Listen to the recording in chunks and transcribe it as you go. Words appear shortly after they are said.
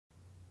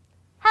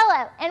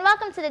Hello, and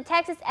welcome to the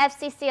Texas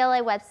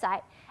FCCLA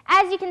website.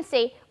 As you can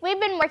see, we've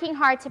been working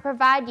hard to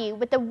provide you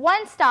with a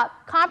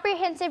one-stop,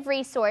 comprehensive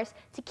resource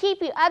to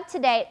keep you up to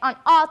date on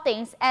all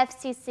things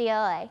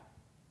FCCLA.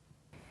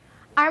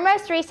 Our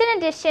most recent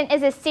addition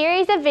is a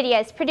series of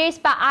videos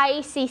produced by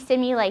IEC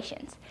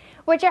Simulations,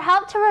 which are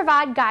helped to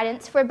provide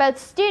guidance for both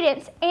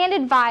students and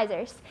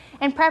advisors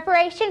in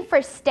preparation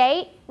for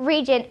state,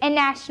 region, and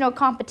national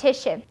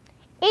competition.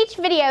 Each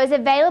video is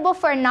available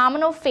for a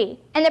nominal fee,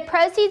 and the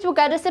proceeds will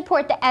go to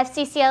support the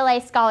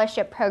FCCLA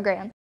Scholarship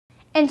Program.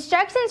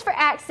 Instructions for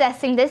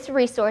accessing this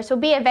resource will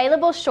be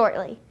available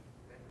shortly.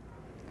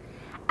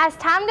 As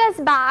time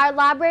goes by, our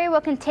library will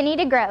continue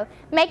to grow,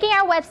 making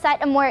our website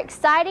a more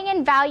exciting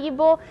and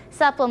valuable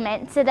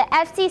supplement to the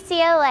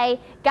FCCLA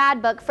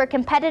Guidebook for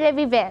competitive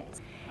events.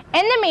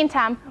 In the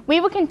meantime, we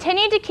will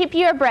continue to keep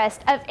you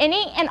abreast of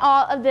any and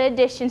all of the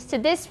additions to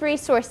this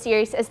resource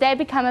series as they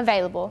become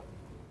available.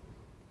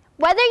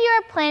 Whether you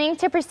are planning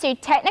to pursue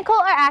technical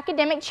or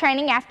academic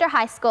training after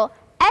high school,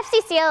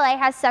 FCCLA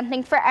has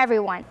something for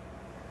everyone.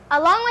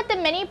 Along with the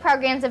many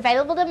programs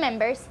available to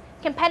members,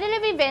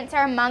 competitive events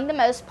are among the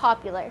most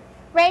popular,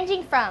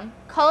 ranging from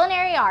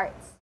culinary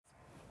arts,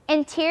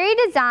 interior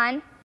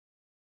design,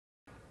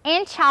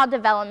 and child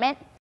development,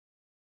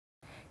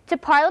 to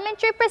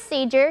parliamentary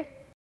procedure,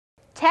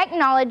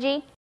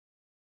 technology,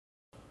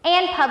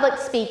 and public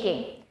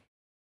speaking.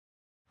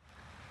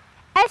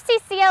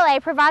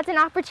 FCCLA provides an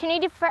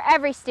opportunity for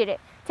every student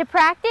to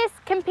practice,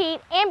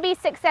 compete, and be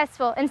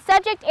successful in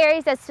subject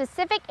areas of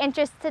specific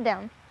interest to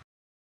them.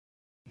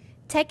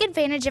 Take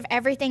advantage of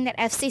everything that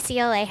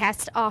FCCLA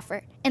has to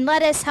offer, and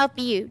let us help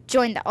you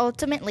join the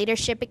ultimate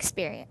leadership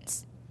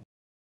experience.